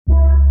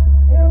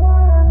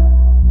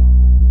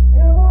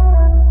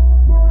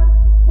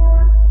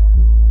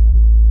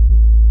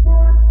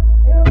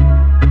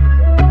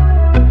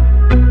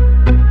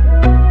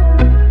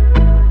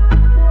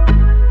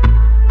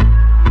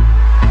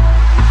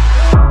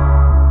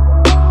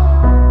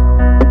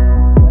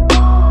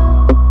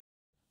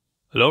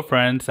Hello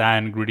friends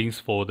and greetings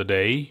for the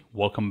day.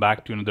 Welcome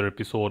back to another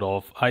episode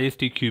of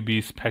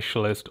ISTQB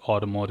Specialist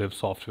Automotive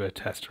Software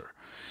Tester.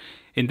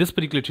 In this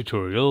particular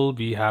tutorial,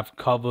 we have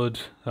covered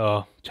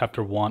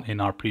chapter 1 in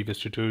our previous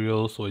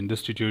tutorial. So in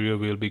this tutorial,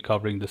 we'll be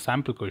covering the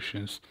sample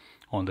questions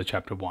on the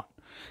chapter 1.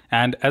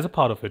 And as a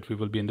part of it, we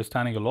will be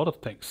understanding a lot of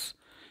things.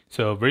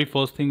 So very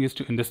first thing is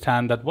to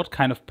understand that what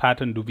kind of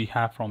pattern do we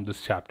have from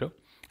this chapter.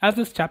 As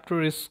this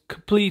chapter is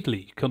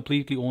completely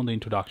on the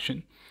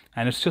introduction,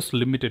 and it's just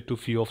limited to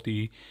few of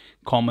the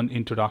common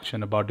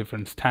introduction about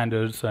different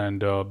standards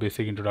and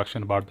basic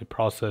introduction about the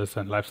process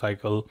and life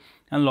cycle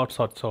and lots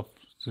of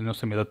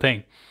similar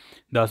thing.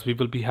 Thus, we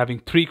will be having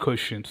 3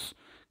 questions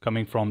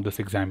coming from this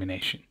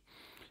examination.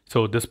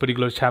 So this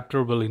particular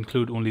chapter will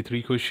include only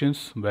 3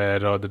 questions where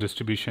the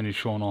distribution is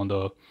shown on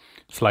the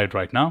slide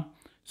right now.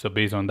 So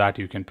based on that,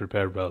 you can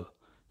prepare well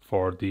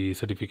for the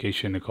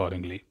certification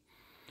accordingly.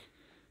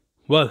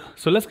 Well,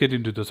 so let's get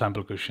into the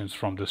sample questions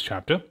from this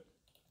chapter.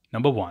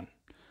 Number 1.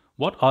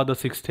 What are the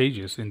 6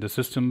 stages in the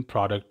system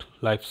product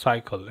life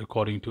cycle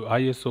according to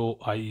ISO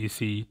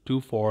IEC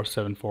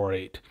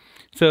 24748?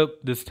 So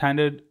the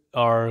standard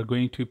are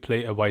going to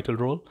play a vital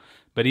role,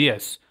 but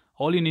yes,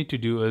 all you need to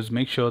do is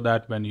make sure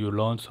that when you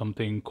learn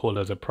something called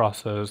as a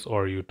process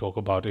or you talk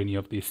about any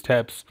of these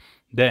steps,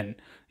 then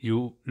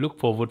you look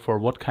forward for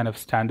what kind of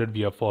standard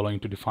we are following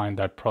to define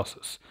that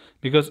process,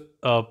 because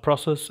a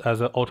process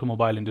as an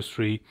automobile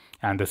industry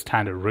and the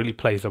standard really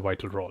plays a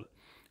vital role.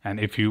 And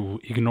if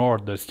you ignore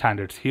the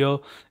standards here,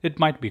 it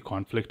might be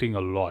conflicting a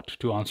lot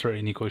to answer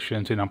any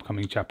questions in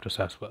upcoming chapters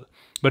as well.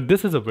 But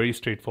this is a very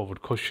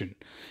straightforward question,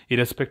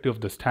 irrespective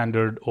of the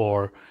standard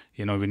or,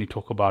 when you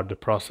talk about the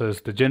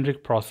process, the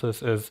generic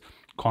process is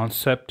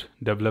concept,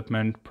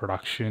 development,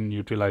 production,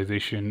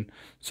 utilization,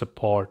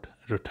 support,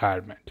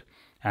 retirement.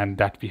 And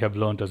that we have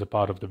learned as a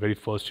part of the very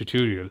first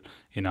tutorial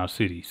in our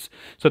series.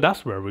 So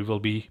that's where we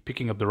will be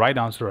picking up the right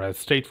answer as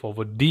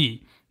straightforward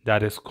D.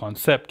 That is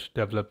concept,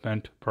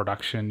 development,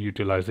 production,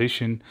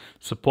 utilization,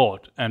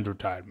 support, and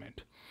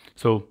retirement.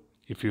 So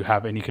if you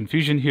have any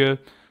confusion here,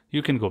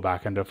 you can go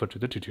back and refer to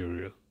the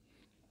tutorial.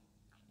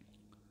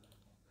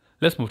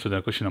 Let's move to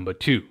the question number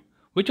 2.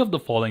 Which of the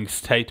following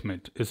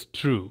statement is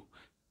true?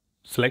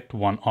 Select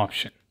one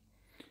option.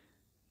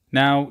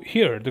 Now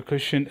here the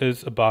question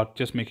is about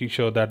just making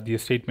sure that the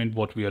statement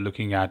what we are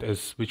looking at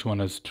is which one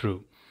is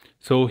true.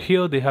 So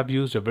here they have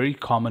used a very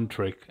common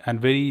trick and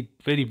very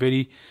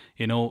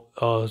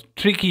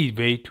tricky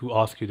way to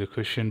ask you the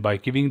question by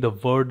giving the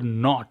word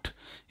not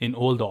in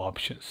all the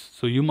options.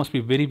 So you must be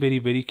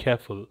very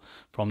careful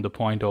from the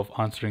point of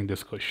answering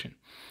this question.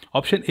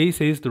 Option A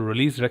says the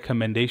release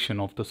recommendation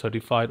of the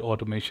certified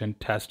automation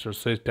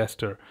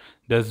tester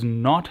does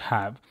not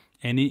have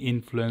any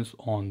influence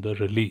on the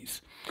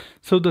release.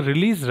 So the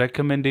release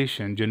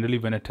recommendation generally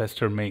when a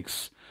tester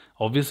makes,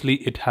 obviously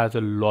it has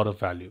a lot of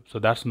value. So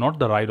that's not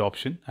the right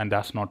option and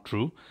that's not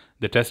true.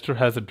 The tester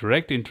has a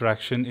direct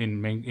interaction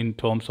in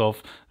terms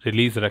of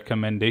release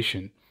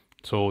recommendation.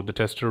 So the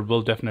tester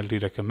will definitely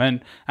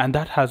recommend, and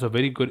that has a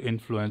very good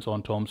influence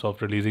on terms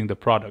of releasing the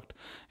product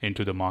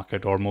into the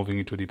market or moving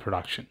into the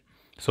production.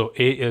 So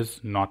A is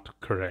not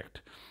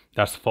correct.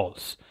 That's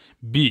false.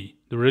 B,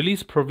 the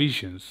release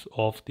provisions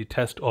of the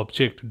test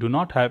object do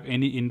not have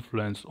any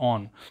influence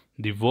on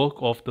the work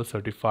of the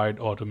certified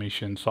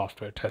automation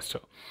software tester.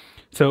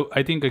 So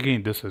I think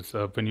again this is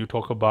when you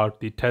talk about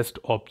the test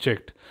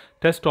object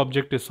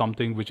is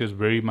something which is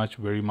very much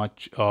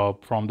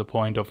from the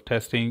point of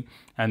testing,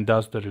 and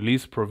thus the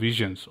release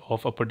provisions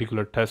of a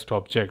particular test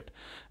object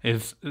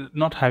is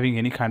not having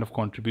any kind of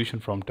contribution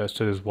from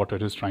tester is what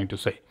it is trying to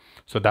say.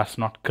 So that's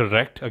not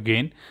correct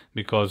again,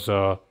 because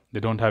they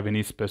don't have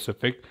any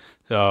specific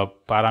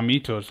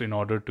parameters in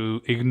order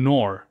to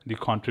ignore the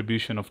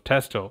contribution of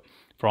tester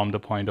from the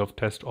point of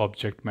test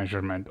object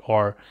measurement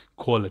or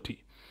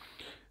quality.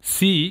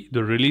 C,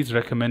 the release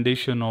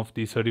recommendation of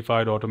the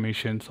certified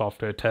automation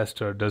software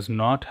tester does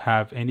not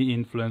have any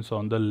influence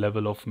on the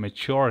level of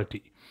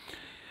maturity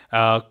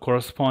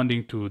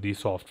corresponding to the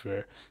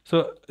software.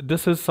 So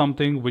this is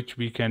something which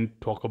we can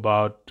talk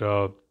about,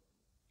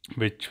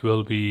 which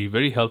will be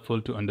very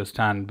helpful to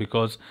understand,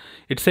 because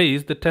it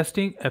says the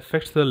testing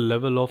affects the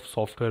level of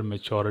software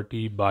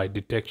maturity by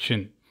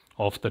detection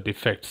of the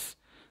defects.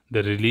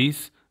 The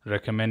release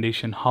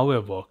recommendation,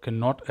 however,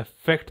 cannot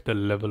affect the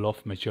level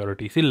of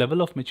maturity. See,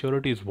 level of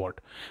maturity is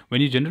what? When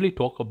you generally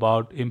talk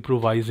about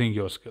improvising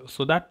your skills.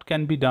 So that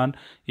can be done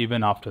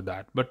even after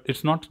that, but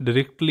it's not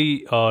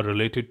directly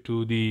related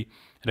to the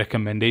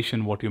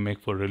recommendation what you make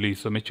for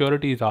release. So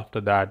maturity is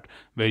after that,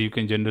 where you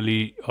can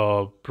generally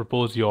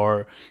propose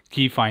your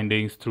key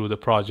findings through the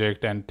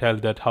project and tell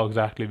that how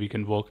exactly we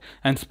can work.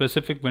 And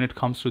specific when it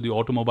comes to the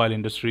automobile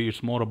industry,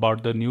 it's more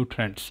about the new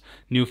trends,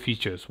 new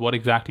features, what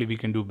exactly we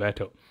can do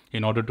better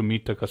in order to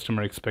meet the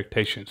customer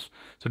expectations.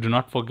 So do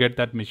not forget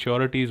that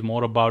maturity is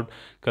more about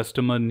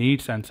customer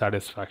needs and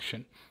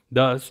satisfaction.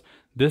 Thus,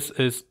 this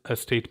is a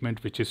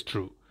statement which is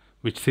true,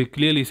 which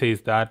clearly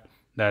says that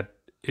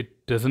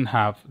it doesn't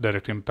have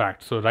direct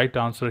impact. So right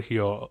answer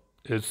here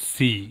is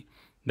C,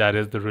 that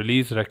is the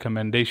release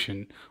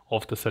recommendation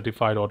of the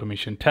certified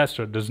automation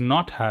tester, does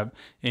not have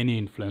any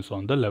influence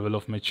on the level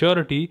of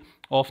maturity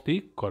of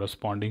the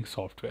corresponding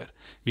software.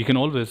 We can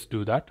always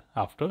do that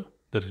after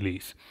the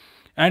release.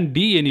 And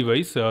D,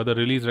 anyways, the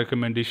release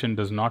recommendation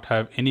does not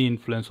have any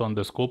influence on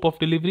the scope of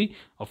delivery.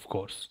 Of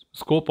course,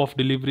 scope of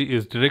delivery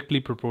is directly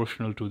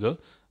proportional to the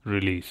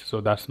release.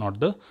 So that's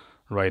not the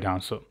right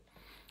answer.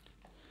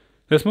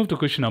 Let's move to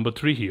question number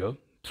 3 here.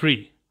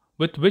 3.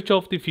 With which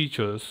of the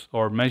features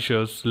or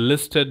measures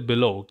listed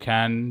below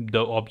can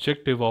the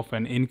objective of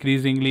an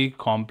increasingly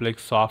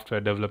complex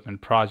software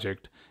development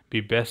project be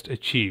best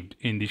achieved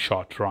in the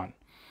short run?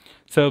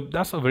 So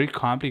that's a very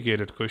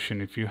complicated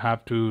question. If you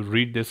have to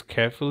read this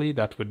carefully,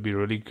 that would be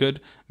really good,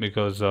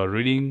 because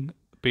reading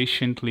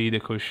patiently the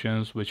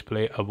questions which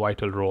play a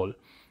vital role,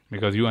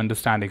 because you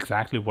understand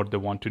exactly what they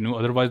want to know.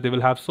 Otherwise, they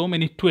will have so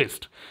many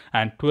twists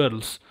and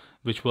twirls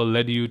which will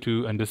lead you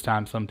to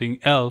understand something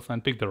else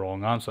and pick the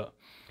wrong answer.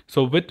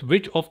 So with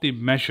which of the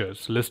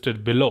measures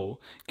listed below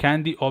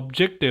can the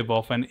objective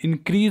of an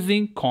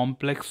increasing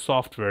complex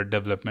software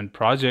development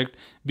project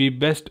be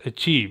best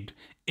achieved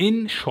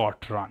in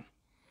short run?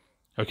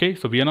 Okay,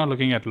 so we are not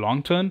looking at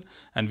long term,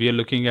 and we are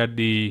looking at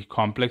the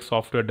complex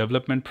software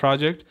development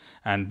project,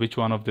 and which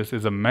one of this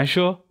is a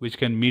measure which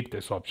can meet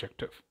this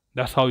objective.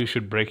 That's how you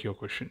should break your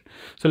question.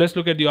 So let's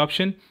look at the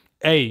option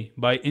A,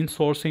 by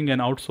insourcing and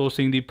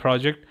outsourcing the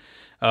project.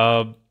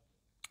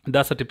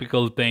 That's a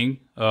typical thing,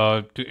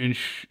 to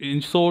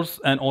insource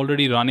an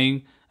already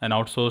running and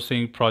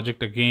outsourcing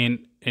project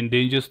again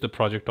endangers the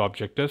project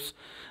objectives,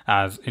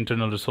 as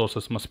internal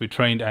resources must be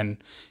trained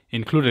and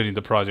included in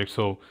the project.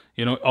 So,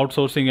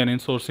 outsourcing and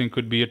insourcing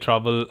could be a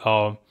trouble,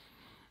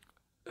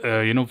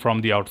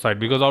 from the outside,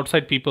 because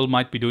outside people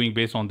might be doing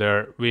based on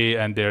their way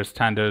and their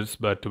standards,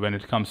 but when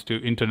it comes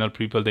to internal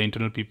people, the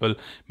internal people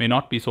may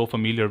not be so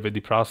familiar with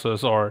the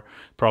process or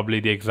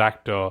probably the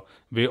exact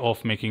way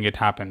of making it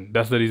happen.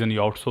 That's the reason you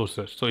outsource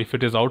it. So if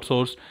it is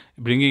outsourced,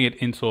 bringing it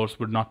in-source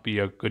would not be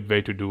a good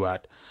way to do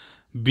that.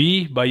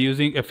 B, by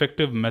using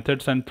effective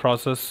methods and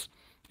process.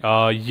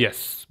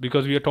 Yes,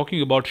 because we are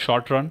talking about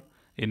short run,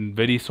 in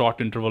very short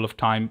interval of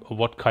time,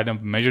 what kind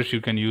of measures you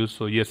can use.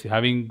 So yes,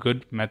 having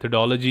good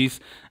methodologies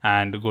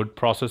and good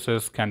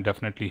processes can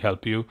definitely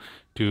help you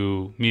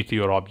to meet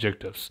your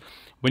objectives.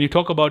 When you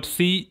talk about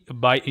C,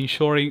 by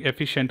ensuring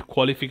efficient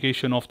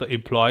qualification of the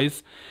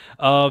employees,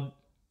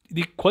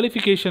 the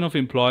qualification of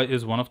employee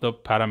is one of the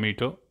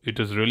parameter. It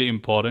is really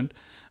important.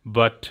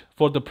 But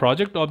for the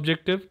project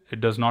objective, it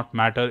does not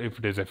matter if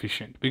it is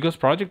efficient, because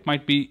project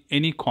might be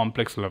any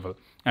complex level,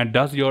 and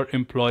does your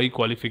employee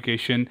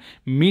qualification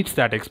meets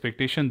that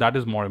expectation? That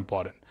is more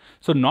important.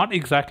 So not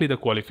exactly the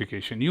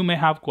qualification. You may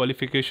have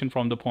qualification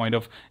from the point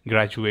of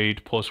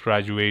graduate,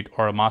 postgraduate,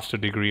 or a master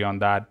degree on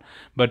that,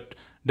 but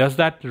does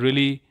that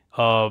really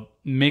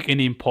make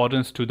any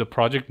importance to the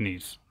project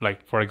needs?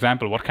 Like, for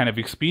example, what kind of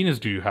experience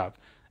do you have?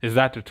 Is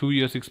that a 2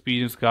 years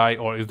experience guy,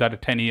 or is that a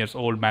 10 years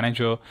old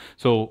manager?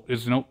 So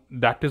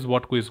that is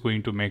what is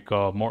going to make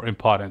more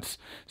importance.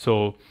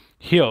 So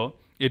here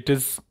it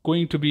is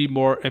going to be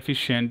more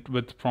efficient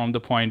from the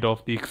point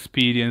of the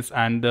experience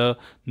and the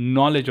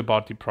knowledge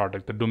about the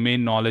product, the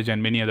domain knowledge,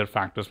 and many other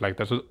factors like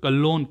that. So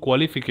alone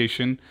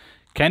qualification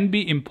can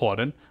be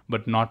important,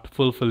 but not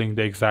fulfilling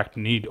the exact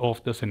need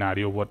of the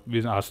scenario what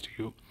we asked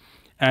you.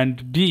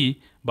 And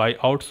D, by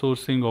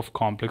outsourcing of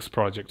complex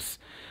projects.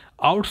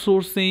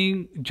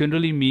 Outsourcing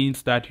generally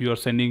means that you are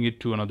sending it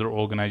to another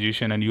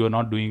organization and you are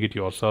not doing it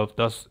yourself.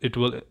 Thus,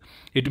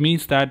 it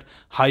means that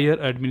higher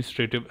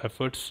administrative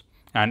efforts,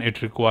 and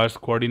it requires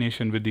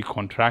coordination with the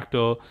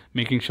contractor,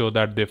 making sure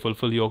that they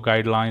fulfill your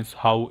guidelines,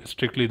 how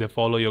strictly they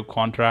follow your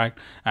contract,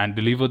 and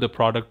deliver the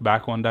product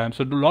back on time.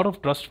 So a lot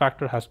of trust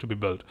factor has to be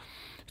built.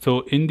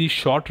 So in the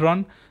short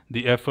run,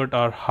 the effort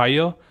are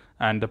higher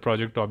and the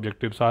project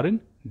objectives are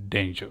in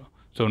danger.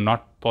 So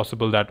not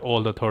possible that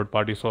all the third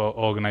parties or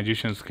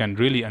organizations can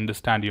really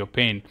understand your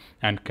pain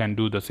and can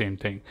do the same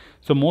thing.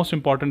 So most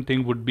important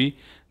thing would be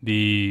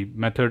the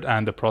method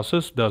and the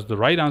process. Thus the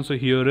right answer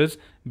here is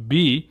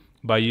B,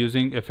 by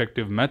using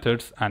effective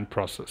methods and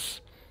process.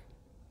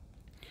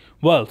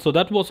 Well, so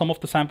that was some of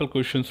the sample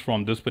questions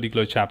from this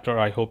particular chapter.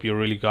 I hope you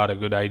really got a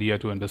good idea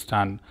to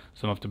understand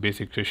some of the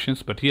basic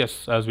questions. But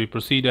yes, as we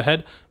proceed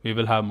ahead, we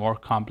will have more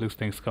complex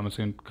things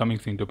coming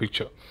into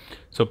picture.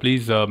 So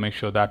please make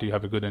sure that you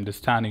have a good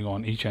understanding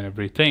on each and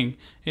everything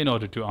in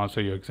order to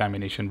answer your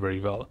examination very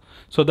well.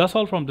 So that's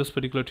all from this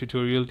particular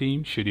tutorial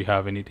team. Should you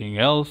have anything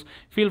else,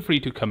 feel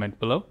free to comment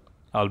below.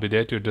 I'll be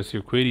there to address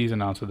your queries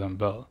and answer them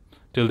well.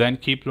 Till then,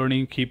 keep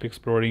learning, keep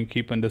exploring,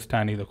 keep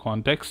understanding the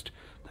context.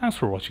 Thanks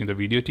for watching the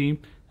video team,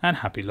 and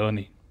happy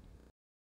learning.